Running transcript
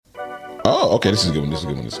Oh, okay. This is a good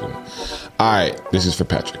one. All right. This is for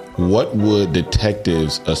Patrick. What would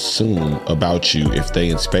detectives assume about you if they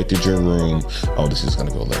inspected your room? Oh, this is going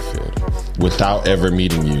to go left field. Without ever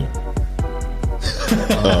meeting you.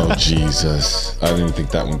 Oh, Jesus. I didn't even think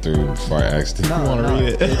that one through before I asked it. You want to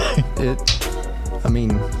read it? I mean,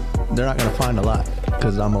 they're not going to find a lot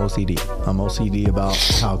because I'm OCD. I'm OCD about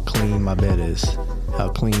how clean my bed is, how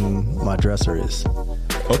clean my dresser is.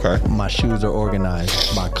 Okay. My shoes are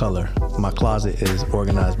organized by color. My closet is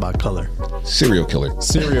organized by color. Serial killer. Right.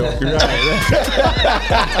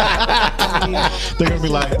 They're going to be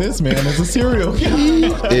like, this man is a serial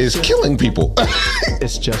killer. Is killing people.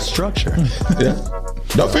 It's just structure. Yeah.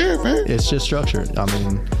 No, fair. It's just structure. I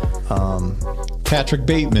mean, Patrick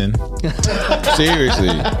Bateman. Seriously.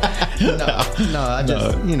 No, I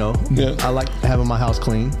just, I like having my house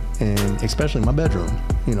clean, and especially my bedroom.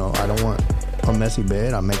 I don't want a messy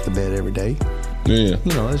bed. I make the bed every day. Yeah.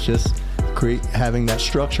 It's just having that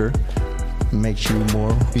structure makes you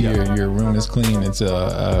more. Your room is clean. It's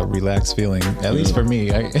a relaxed feeling. At least for me.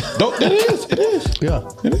 It is. Yeah.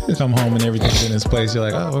 It is. Come home and everything's in its place. You're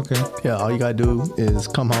like, oh, okay. Yeah, all you got to do is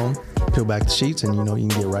come home, peel back the sheets, and you can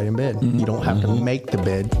get right in bed. You don't have to make the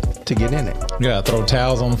bed to get in it. Yeah, throw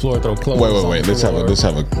towels on the floor, throw clothes Wait. Let's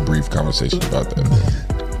have a brief conversation about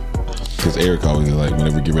that. Because Eric always is like,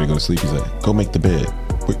 whenever we get ready to go to sleep, he's like, go make the bed.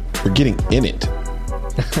 We're getting in it.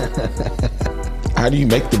 How do you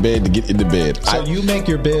make the bed to get in the bed? So you make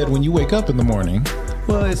your bed when you wake up in the morning.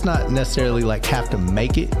 Well, it's not necessarily like have to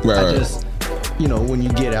make it. Right, I just, when you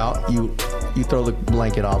get out, you throw the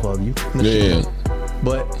blanket off of you. Yeah.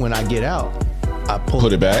 But when I get out, I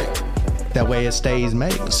put it back. That way it stays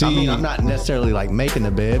made. See, I mean, I'm not necessarily like making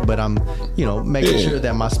the bed, but I'm, making sure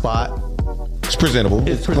that my spot it's presentable.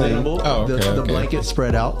 It's presentable. Oh, okay, the blanket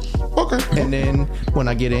spread out. Okay. And then when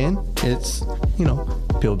I get in, it's,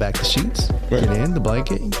 peel back the sheets, right. Get in the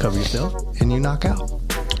blanket, cover yourself, and you knock out.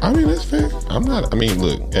 I mean, that's fair.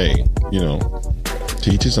 Look, hey, to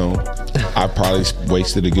each his own. I probably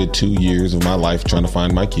wasted a good 2 years of my life trying to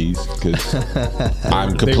find my keys because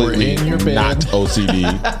I'm completely not OCD.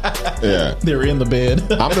 Yeah. They're in the bed.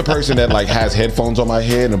 I'm the person that has headphones on my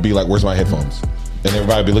head and be like, where's my headphones? And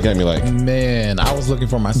everybody be looking at me like, man, I was looking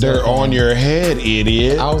for my cell they're phone. on your head,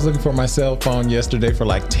 idiot. I was looking for my cell phone yesterday for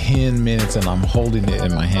 10 minutes and I'm holding it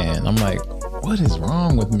in my hand. I'm like, what is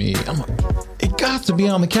wrong with me? I'm like, it got to be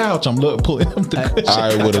on the couch. I'm pulling up the cushion.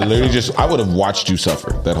 I would have I would have watched you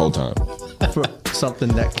suffer that whole time. For something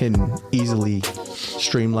that can easily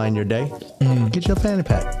streamline your day, get your fanny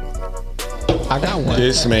pack. I got one.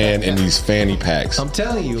 This man in these fanny packs. I'm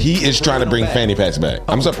telling you. He is trying to bring fanny packs back.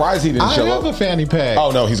 I'm surprised he didn't show up. I have a fanny pack.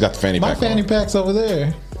 Oh, no, he's got the fanny pack. My fanny pack's over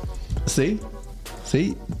there. See?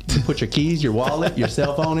 You put your keys, your wallet, your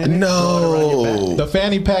cell phone in it. No. The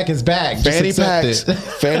fanny pack is back.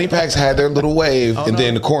 Fanny packs had their little wave, and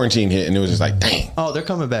then the quarantine hit, and it was just like, dang. Oh, they're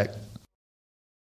coming back.